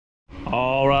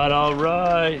all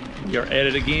right. We are at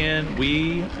it again.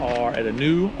 We are at a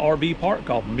new RV park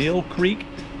called Mill Creek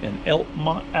in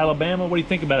Elkmont, Alabama. What do you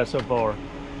think about it so far?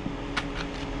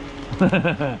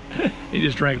 He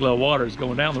just drank a little water. It's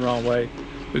going down the wrong way.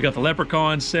 We've got the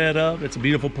leprechaun set up. It's a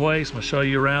beautiful place. I'm gonna show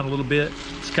you around a little bit.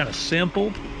 It's kind of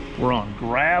simple. We're on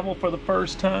gravel for the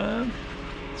first time.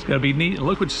 It's gonna be neat. And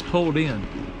look what just pulled in.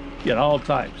 You got all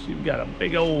types. You've got a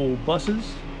big old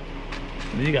buses.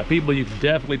 And then you got people you can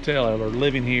definitely tell are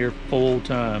living here full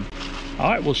time. All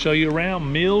right, we'll show you around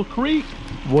Mill Creek.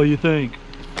 What do you think?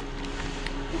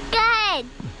 Good.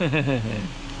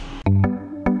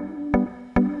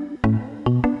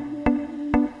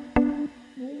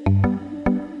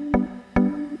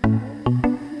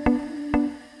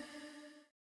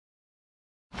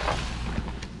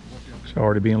 She's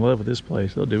already be in love with this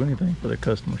place. They'll do anything for their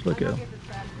customers. Look at them.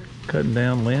 Cutting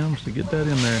down limbs to get that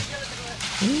in there.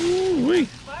 Ooh-wee.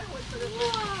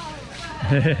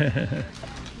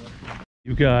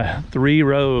 You've got 3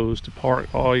 rows to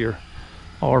park all your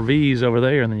RVs over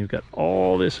there, and then you've got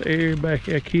all this area back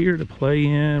here to play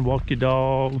in, walk your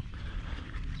dog,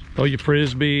 throw your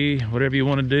frisbee, whatever you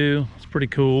want to do. It's pretty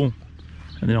cool.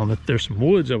 And then there's some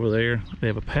woods over there. They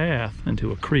have a path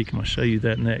into a creek. I'm gonna show you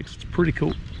that next. It's pretty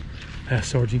cool.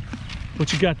 Sargy,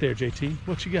 what you got there, JT?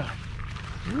 What you got?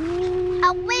 Ooh.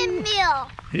 A windmill.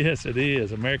 Yes, it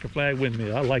is. American flag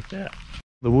windmill. I like that.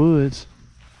 The woods.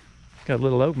 Got a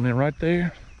little opening right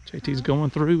there. JT's going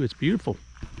through. It's beautiful.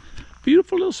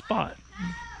 Beautiful little spot.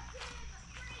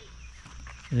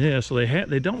 Yeah, so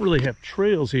they don't really have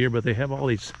trails here, but they have all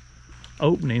these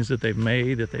openings that they've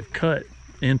made, that they've cut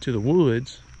into the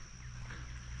woods.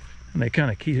 And they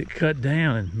kind of keep it cut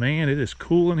down, and man, it is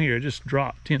cool in here. It just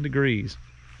dropped 10 degrees.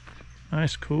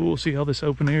 Nice, cool. See all this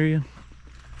open area?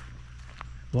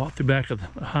 Walk through back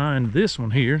behind this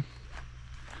one here.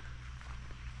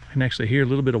 You can actually hear a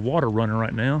little bit of water running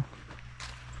right now.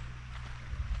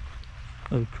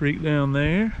 Little creek down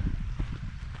there.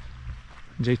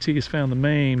 JT has found the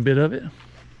main bit of it.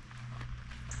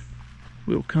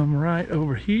 We'll come right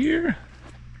over here.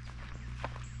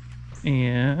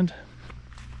 And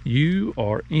you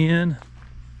are in,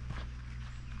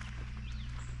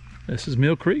 this is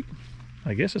Mill Creek.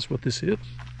 I guess that's what this is.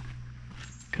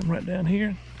 Come right down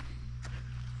here.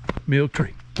 Mill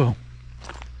Creek, boom.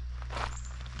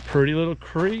 Pretty little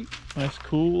creek, nice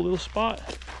cool little spot.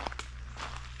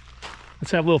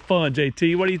 Let's have a little fun,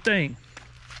 JT. What do you think?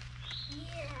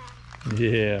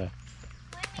 Yeah.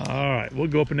 All right, we'll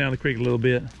go up and down the creek a little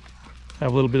bit.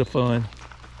 Have a little bit of fun.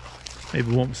 Maybe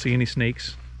we won't see any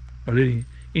snakes or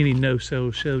any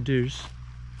no-so shoulders.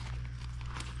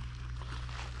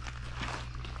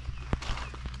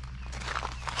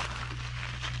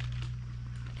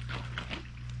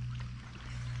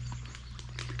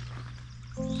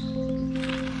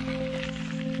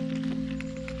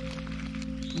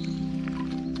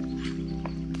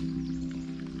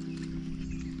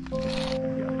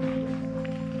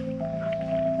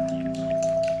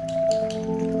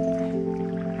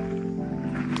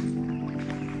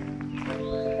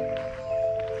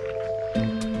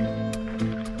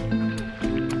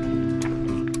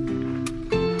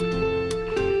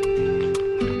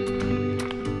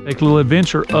 Take a little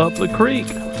adventure up the creek.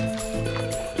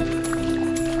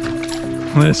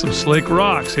 There's some slick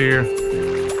rocks here.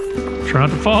 Trying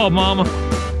to fall, mama.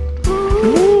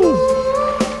 Woo.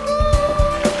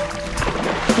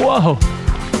 Whoa.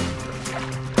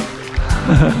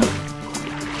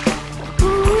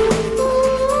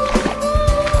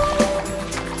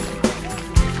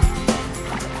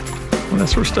 Well,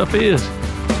 that's where stuff is.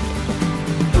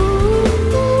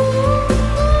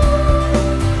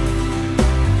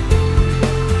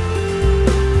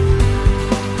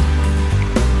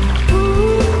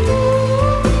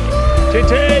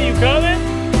 JT, you coming?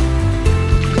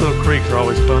 These little creeks are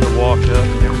always fun to walk up.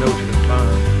 You never know what you're gonna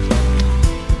find.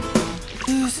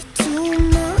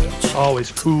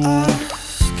 Always cool.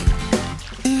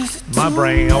 My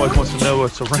brain always wants to know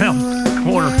what's around the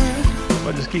corner.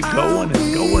 I just keep going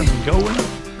and going and going.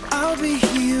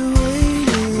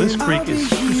 This creek is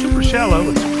super shallow.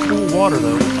 It's cool water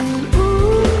though.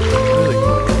 Really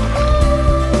cool.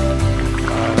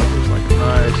 There's like a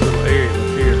nice little area up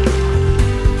here.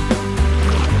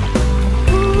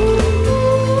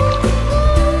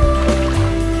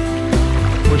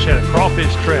 Wish I had a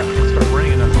crawfish trap. Let's start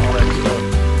bringing up all that stuff.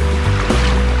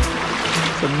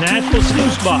 It's a natural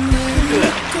snooze spot. Look at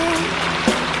that.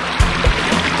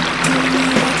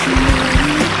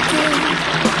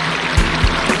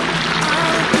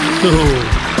 Cool.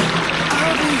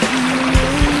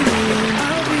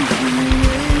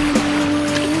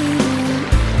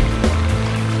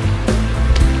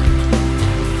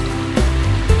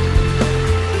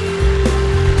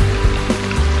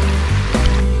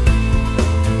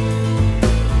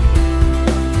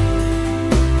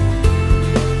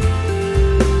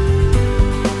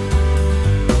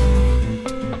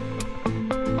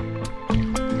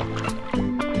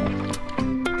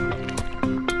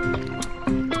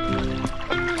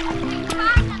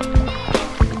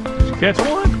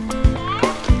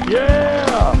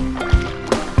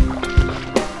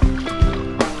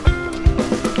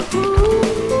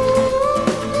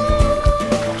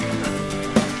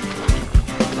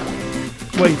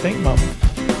 What do you think, Mama?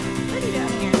 Pretty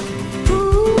down here.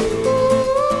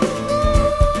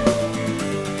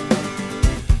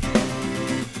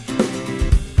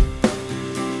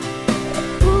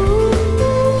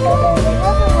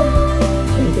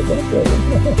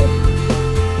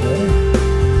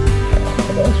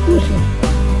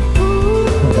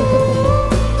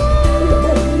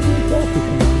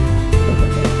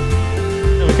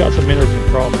 We got some innocent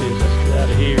crawfish. Let's get out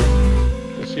of here.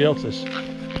 Let's see else is.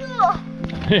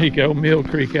 There you go, Mill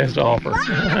Creek has to offer.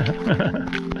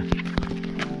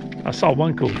 I saw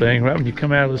one cool thing right when you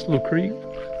come out of this little creek.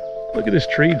 Look at this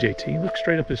tree, JT. Look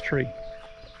straight up this tree.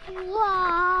 Isn't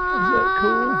that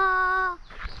cool?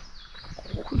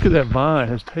 Look at that vine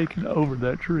has taken over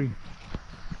that tree.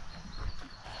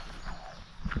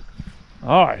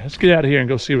 All right, let's get out of here and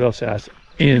go see what else has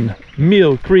in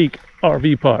Mill Creek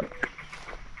RV Park.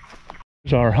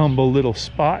 There's our humble little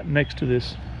spot next to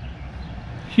this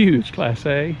huge Class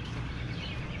A.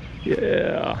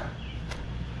 Yeah.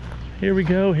 Here we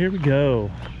go, here we go.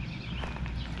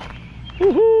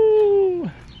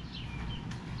 Woohoo!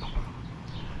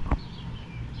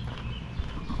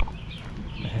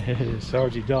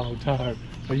 Sargy dog tired.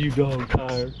 Are you dog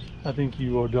tired? I think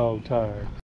you are dog tired.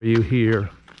 Are you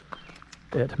here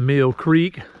at Mill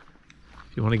Creek?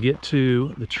 If you want to get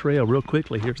to the trail real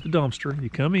quickly, here's the dumpster. You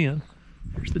come in,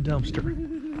 here's the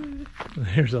dumpster.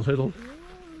 There's a little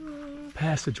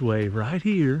passageway right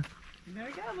here. You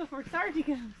better go before Sargy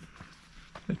comes.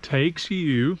 It takes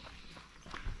you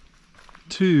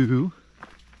to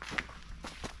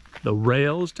the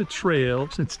rails to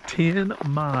trails. It's 10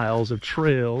 miles of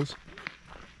trails.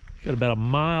 You got about a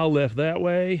mile left that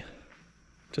way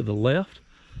to the left.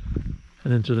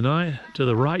 And then to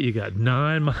the right, you got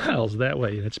 9 miles that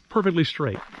way. And it's perfectly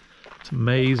straight. It's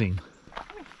amazing.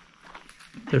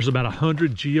 There's about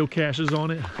 100 geocaches on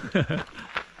it.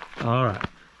 All right.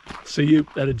 See you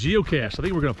at a geocache. I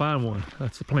think we're going to find one.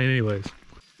 That's the plan anyways.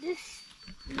 This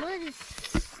mud is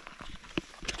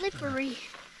slippery.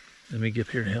 Let me get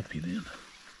up here and help you then.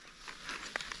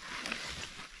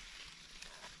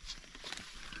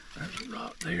 There's a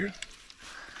rock there.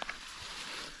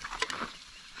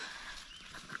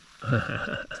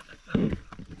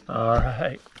 All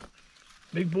right.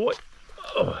 Big boy.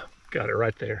 Oh, got it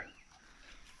right there.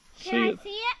 Can I see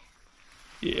it?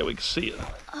 Yeah, we can see it.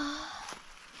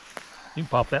 You can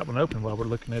pop that one open while we're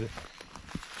looking at it.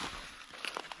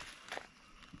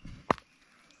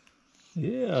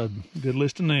 Yeah, good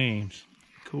list of names.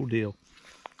 Cool deal.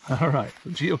 All right,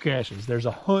 geocaches. There's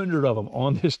 100 of them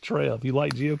on this trail. If you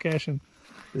like geocaching,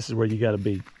 this is where you got to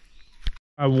be.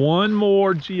 All right, one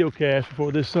more geocache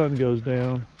before this sun goes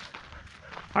down.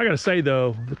 I got to say,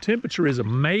 though, the temperature is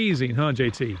amazing, huh,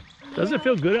 JT? Doesn't it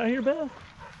feel good out here, Beth?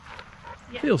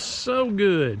 Yeah. It feels so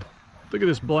good. Look at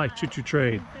this black choo-choo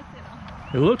train.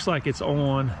 It looks like it's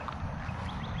on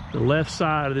the left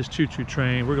side of this choo-choo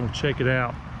train. We're going to check it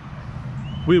out.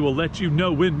 We will let you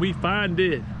know when we find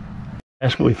it.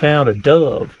 That's what we found, a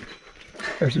dove.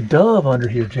 There's a dove under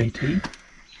here, JT.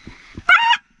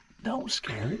 Don't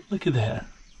scare it. Look at that.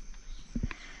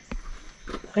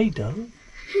 Hey, dove.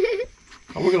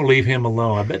 Oh, we're going to leave him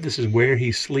alone. I bet this is where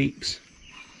he sleeps.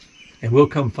 And we'll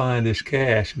come find this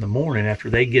cache in the morning after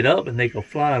they get up and they go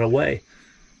flying away.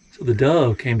 So the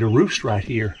dove came to roost right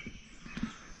here.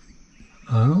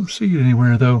 I don't see it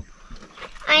anywhere, though.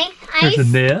 There's a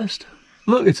nest.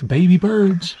 Look, it's baby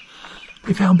birds.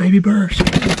 We found baby birds.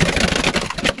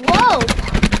 Whoa!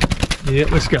 Yeah,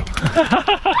 let's go.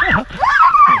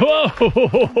 Whoa! I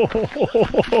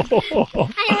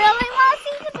really want to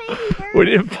see the baby birds. We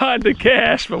didn't find the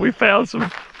cache, but we found some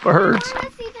birds. I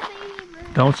want to see the baby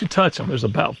birds. Don't you touch them. There's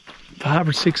about 5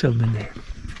 or 6 of them in there.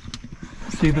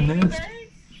 See the nest?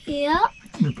 Yep.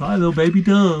 They're probably little baby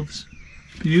doves.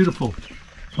 Beautiful.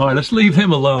 All right, let's leave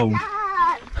him alone.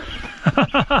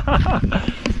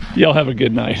 Y'all have a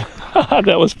good night.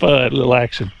 That was fun, a little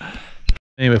action.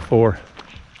 And before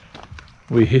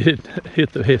we hit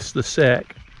the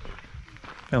sack,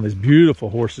 found these beautiful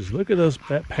horses. Look at those,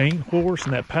 that paint horse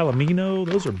and that palomino.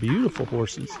 Those are beautiful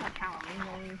horses.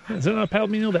 Is that not a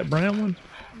palomino, that brown one?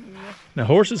 Yeah. Now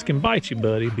horses can bite you,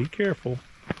 buddy. Be careful.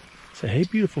 Say, hey,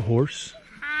 beautiful horse.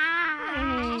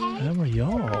 How are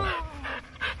y'all?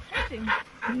 He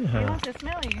wants to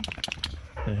smell you.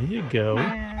 There you go.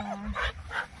 Yeah.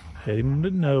 Hit him on the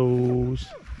nose.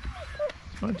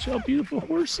 Aren't y'all beautiful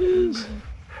horses?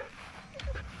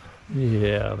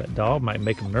 Yeah, that dog might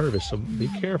make him nervous, so be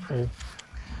careful.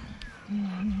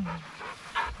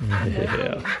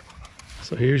 Yeah.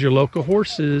 So here's your local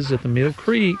horses at the Mill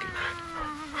Creek.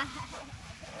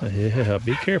 Yeah,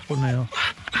 be careful now.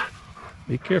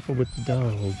 Be careful with the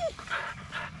dog.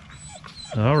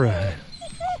 All right.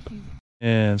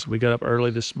 And so we got up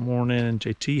early this morning.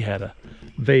 JT had a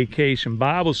vacation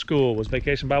Bible school. Was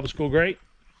vacation Bible school great?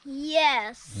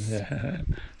 Yes. Yeah.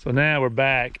 So now we're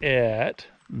back at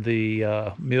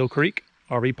the Mill Creek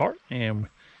RV park, and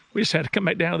we just had to come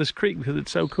back down to this creek because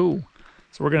it's so cool.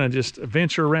 So we're gonna just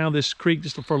venture around this creek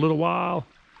just for a little while,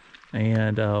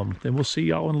 and then we'll see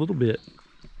y'all in a little bit.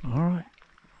 All right.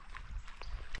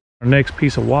 Our next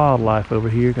piece of wildlife over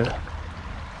here, got a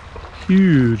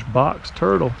huge box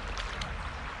turtle.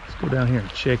 Let's go down here and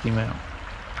check him out.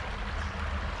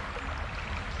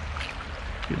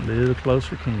 Get a little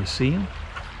closer. Can you see him?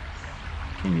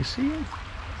 Can you see him?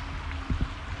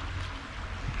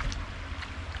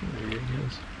 There he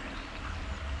goes.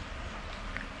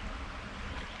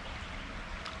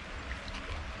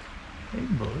 Hey,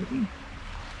 buddy.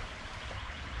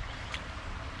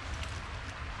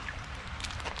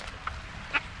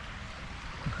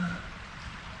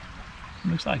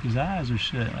 Looks like his eyes are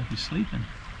shut, like he's sleeping.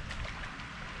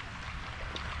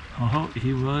 Oh,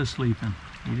 he was sleeping.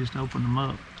 He just opened them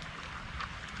up.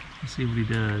 Let's see what he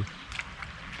does.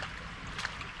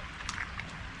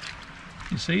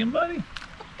 You see him, buddy?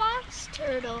 A box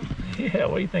turtle. Yeah,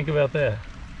 what do you think about that?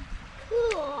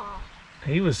 Cool.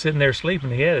 He was sitting there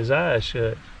sleeping. He had his eyes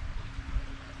shut.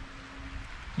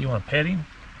 You want to pet him?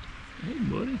 Hey,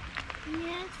 buddy.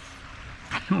 Yes.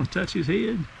 You want to touch his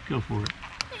head? Go for it.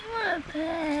 I want to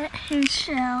pet his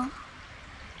shell.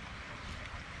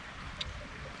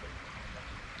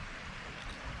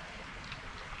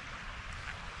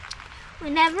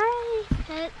 Whenever I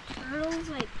pet turtles,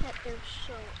 I pet their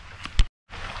shell.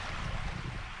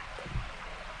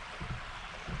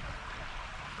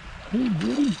 Hey,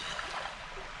 buddy.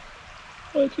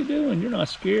 What you doing? You're not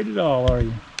scared at all, are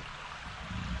you?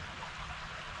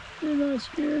 You're not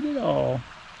scared at all.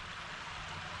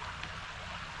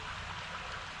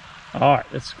 All right,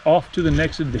 let's off to the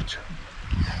next adventure.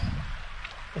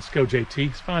 Let's go, JT.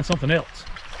 Let's find something else.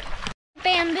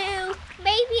 Bamboo,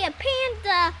 maybe a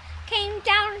panda came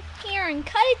down here and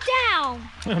cut it down.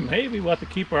 Maybe we'll have to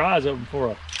keep our eyes open for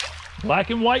a black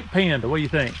and white panda. What do you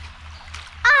think?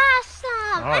 Awesome!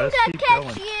 All right, I'm let's gonna keep catch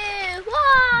going. you.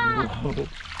 Whoa! Whoa.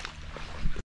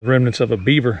 Remnants of a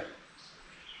beaver.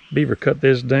 Beaver cut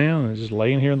this down and it's just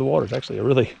laying here in the water. It's actually a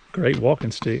really great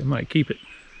walking stick. I might keep it.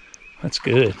 That's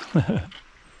good.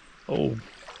 Oh,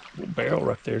 little barrel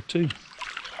right there too.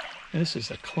 And this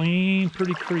is a clean,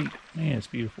 pretty creek. Man, it's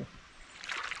beautiful.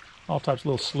 All types of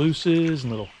little sluices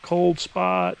and little cold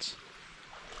spots.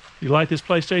 You like this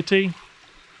place, JT?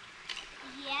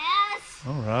 Yes.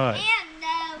 All right.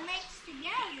 And mixed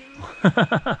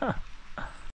together.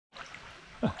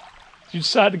 Did you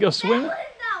decide to go swimming? What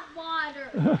is that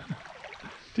water?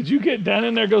 Did you get down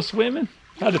in there and go swimming?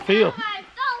 How'd it feel? I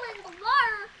fell in the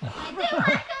water. I did want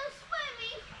to go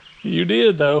swimming. You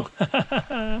did, though.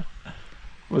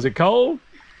 Was it cold?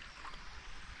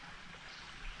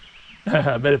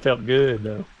 I bet it felt good,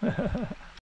 though.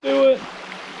 Do it.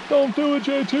 Don't do it,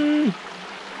 JT.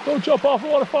 Don't jump off the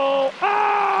waterfall.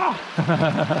 Ah!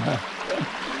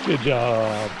 Good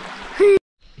job.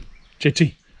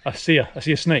 JT, I see a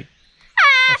snake.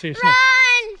 I see a snake.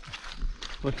 Run!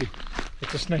 Look,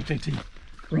 it's a snake, JT.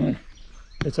 Run.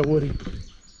 It's a woody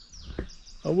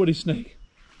snake.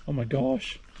 Oh my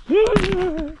gosh.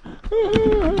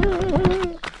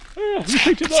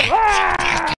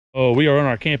 Oh, we are on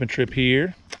our camping trip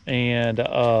here, and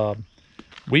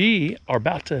we are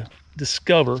about to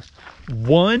discover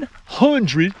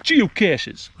 100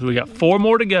 geocaches. We got 4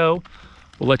 more to go.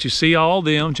 We'll let you see all of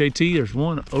them. JT, there's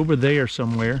one over there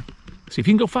somewhere. See if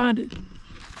you can go find it.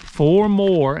 4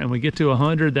 more, and we get to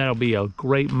 100. That'll be a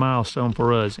great milestone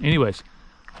for us. Anyways,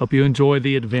 hope you enjoy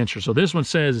the adventure. So this one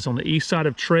says it's on the east side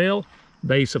of trail,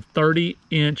 base of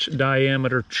 30-inch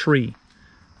diameter tree.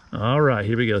 All right,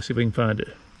 here we go. See if we can find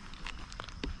it.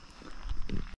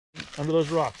 Under those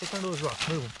rocks. Look under those rocks.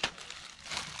 Move them.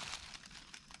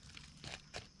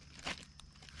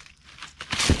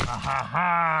 Ha ha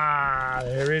ha!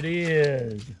 There it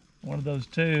is. One of those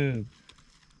tubes.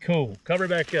 Cool. Cover it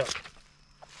back up.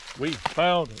 We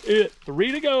found it.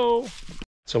 3 to go.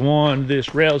 So on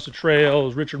this Rails to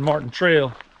Trails, Richard Martin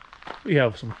Trail, we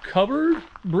have some covered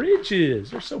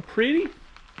bridges. They're so pretty.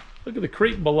 Look at the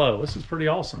creek below. This is pretty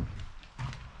awesome.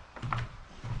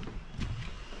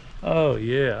 Oh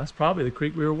yeah, that's probably the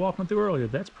creek we were walking through earlier.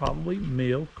 That's probably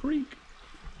Mill Creek.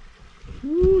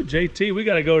 Ooh, JT, we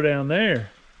gotta go down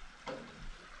there.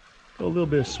 Go a little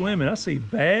bit of swimming. I see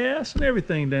bass and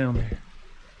everything down there.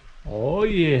 Oh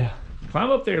yeah. Climb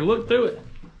up there, look through it.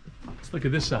 Let's look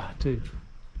at this side too.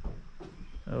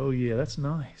 Oh yeah, that's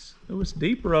nice. Oh, it's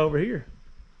deeper over here.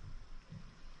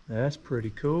 That's pretty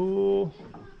cool.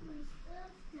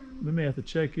 We may have to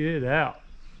check it out.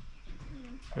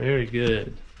 Very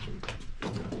good.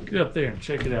 Get up there and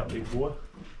check it out, big boy.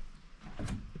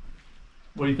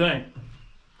 What do you think?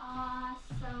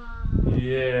 Awesome.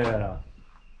 Yeah.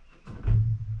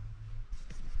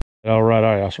 All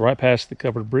right. So right past the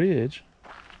covered bridge,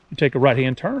 you take a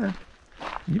right-hand turn, and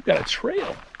you've got a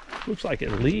trail. Looks like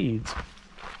it leads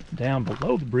down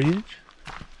below the bridge.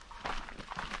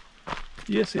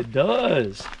 Yes, it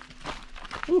does.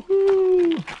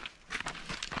 Woohoo!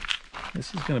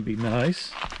 This is going to be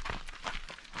nice.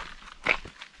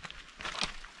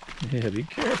 Yeah, be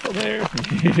careful there.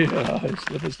 Yeah,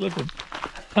 he's slipping.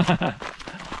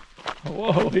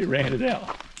 Whoa, he ran it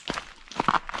out.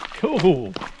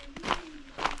 Cool.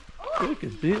 Look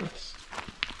at this.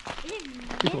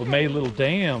 People have made little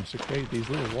dams to create these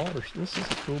little waters. This is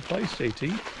a cool place,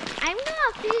 JT. I'm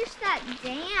gonna finish that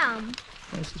dam.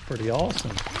 This is pretty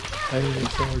awesome. Hey,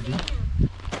 Sergeant.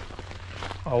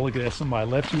 Oh, look at that. Somebody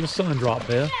left you a sun drop,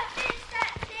 Beth.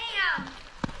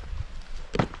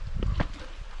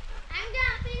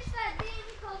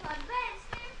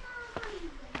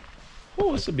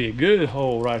 Oh, this would be a good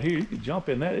hole right here. You could jump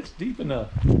in that. It's deep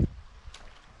enough.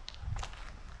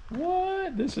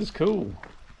 What? This is cool.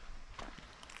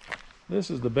 This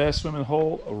is the best swimming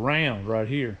hole around right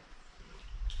here.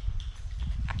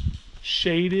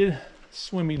 Shaded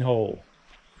swimming hole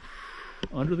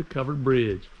under the covered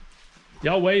bridge.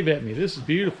 Y'all wave at me. This is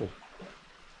beautiful.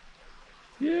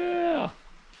 Yeah.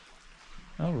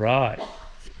 All right.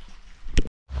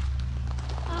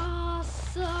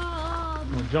 Awesome.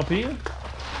 You want to jump in?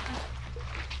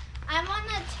 I want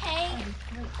to take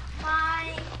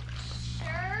my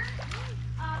shirt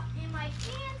off and my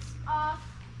pants off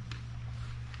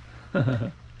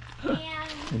and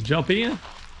Jump in?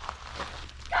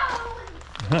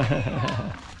 go.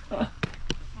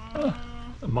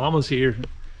 Mama's here.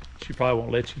 She probably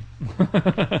won't let you.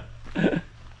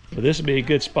 But this would be a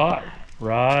good spot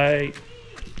right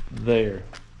there.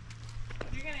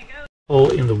 You're gonna go.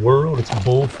 Hole in the world. It's a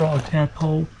bullfrog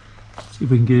tadpole. See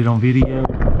if we can get it on video.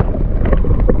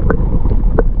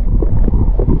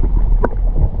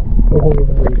 Oh, there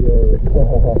we go.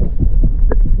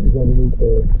 He's underneath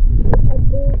there.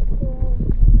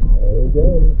 There we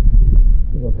go.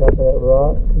 He's on top of that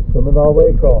rock. He's swimming all the way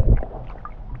across.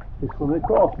 He's swimming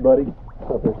across, buddy.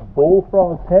 So if there's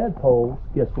bullfrog tadpoles,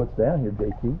 guess what's down here,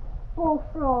 JT?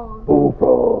 Bullfrog.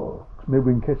 Bullfrog. Maybe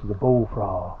we can catch the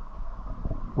bullfrog.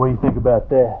 What do you think about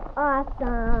that?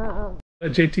 Awesome.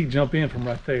 Let JT jump in from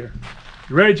right there.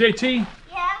 You ready, JT?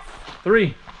 Yes.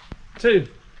 3, 2,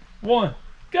 1,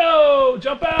 go!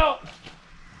 Jump out!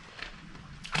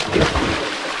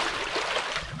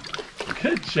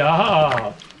 Good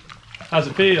job. How's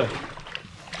it feel?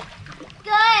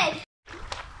 Good.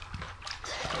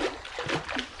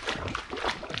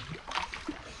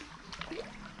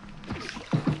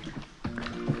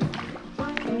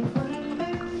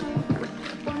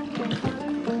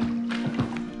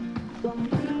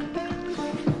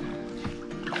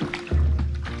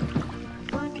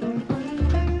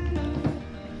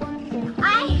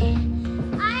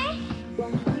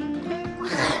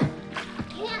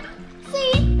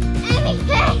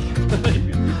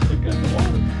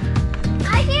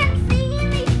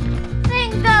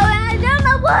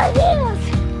 What is?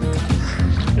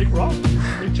 Big rock.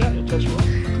 Reach out, you'll touch the rock.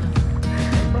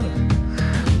 In front of you.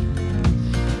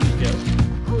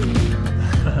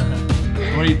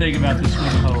 What do you think about this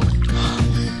swimming hole?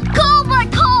 Cold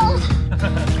but cold.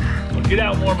 Well, get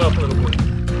out and warm up a little bit.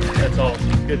 That's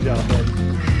awesome. Good job, buddy.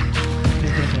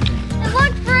 And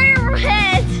look for your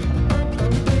head.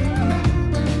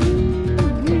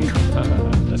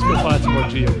 Let's go find some more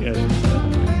geocaches.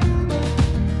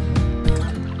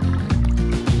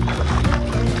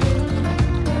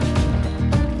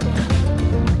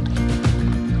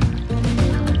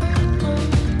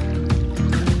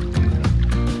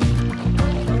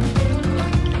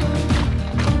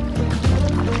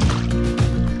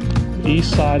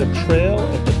 East side of trail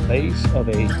at the base of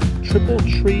a triple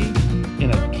tree in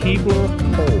a Keebler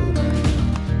hole.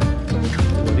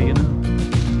 What do you know?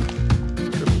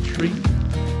 Triple tree.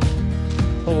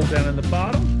 Hole down in the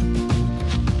bottom.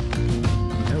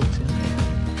 You know it's in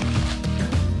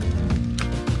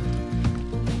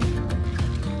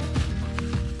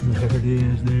there. There it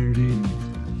is, there it is.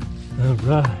 All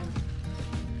right.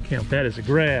 Count that as a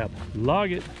grab.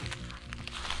 Log it.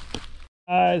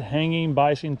 Hanging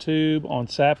bison tube on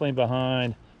sapling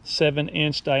behind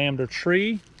 7-inch diameter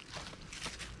tree.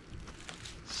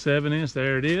 7-inch,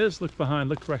 there it is. Look behind,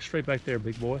 look right straight back there,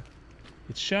 big boy.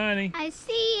 It's shiny. I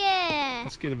see it.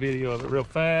 Let's get a video of it real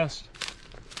fast.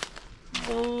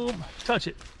 Boom. Touch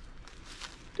it.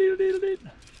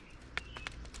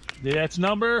 That's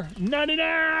number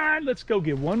 99. Let's go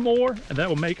get one more, and that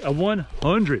will make a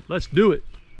 100. Let's do it.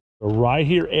 We're right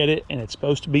here at it, and it's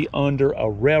supposed to be under a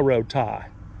railroad tie.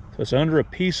 So it's under a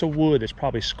piece of wood that's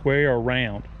probably square or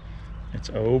round. It's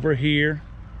over here.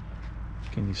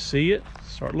 Can you see it?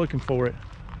 Start looking for it.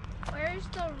 Where's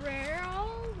the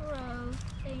railroad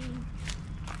thing?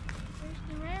 Where's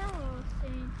the railroad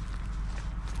thing?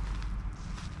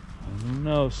 I don't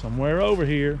know, somewhere over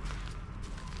here.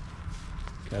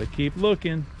 Gotta keep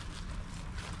looking.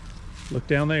 Look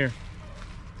down there.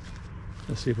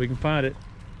 Let's see if we can find it.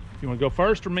 You want to go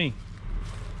first or me?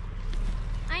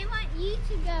 I want you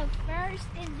to go first,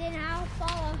 and then I'll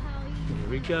follow how you. Here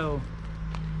we go.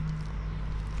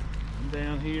 I'm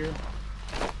down here.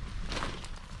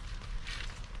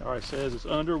 All right, says it's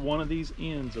under one of these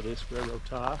ends of this railroad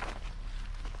tie.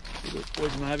 See the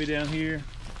poison ivy down here.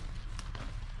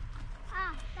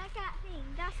 Ah, that got me.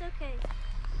 That's okay.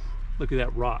 Look at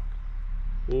that rock.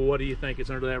 Well, what do you think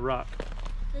is under that rock?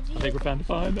 I think we're trying to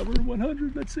find number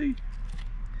 100. Let's see.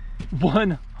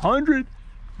 100.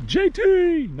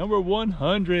 JT, number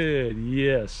 100.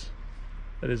 Yes,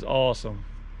 that is awesome.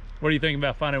 What do you think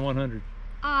about finding 100?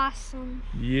 Awesome.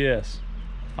 Yes.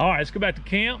 All right, let's go back to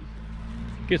camp,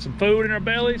 get some food in our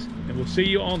bellies, and we'll see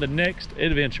you on the next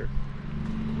adventure.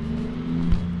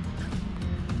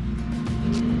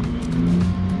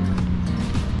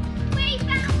 We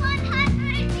found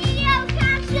 100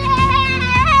 geocaches!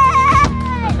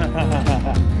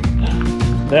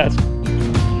 That's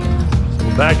so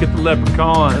we're back at the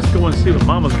Leprechaun. Let's go and see what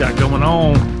Mama's got going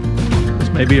on. This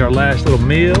may be our last little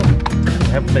meal.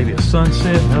 Have maybe a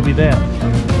sunset. That'll be that.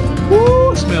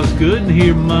 Woo! It smells good in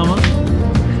here, Mama.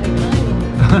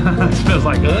 It smells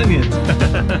like onions.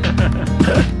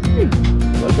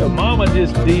 Look what Mama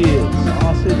just did.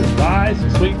 Sausage and rice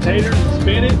and sweet taters and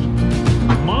spinach.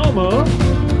 Mama,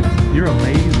 you're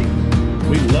amazing.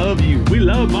 We love you. We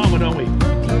love Mama, don't we?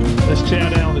 Let's chow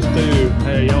down on this food.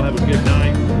 Hey, y'all have a good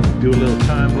night. Do a little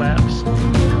time lapse.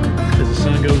 As the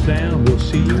sun goes down, we'll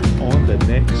see you on the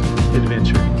next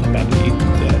adventure. I'm about to eat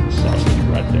that sausage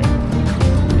right there.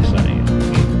 Yes, I am.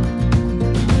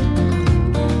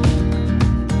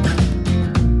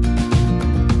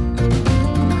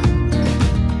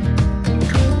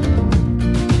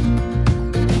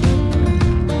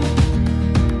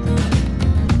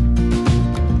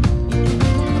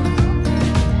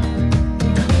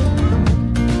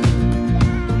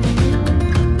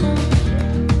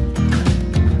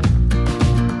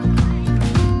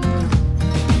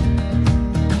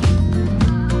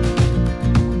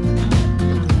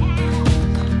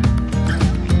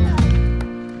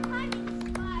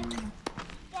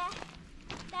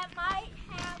 That might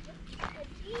have a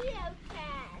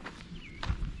geocache.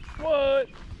 What?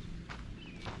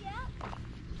 Yep.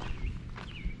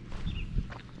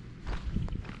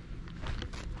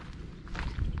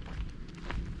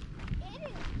 It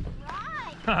is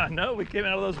bright. I know, we came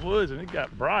out of those woods and it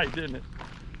got bright, didn't it?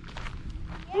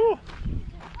 Yep. Woo. It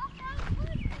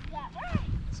got bright.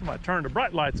 Somebody turned the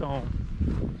bright lights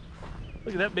on.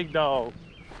 Look at that big dog.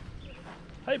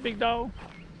 Hey, big dog.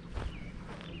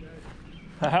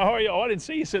 How are you? Oh, I didn't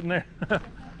see you sitting there.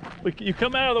 You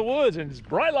come out of the woods and it's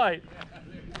bright light.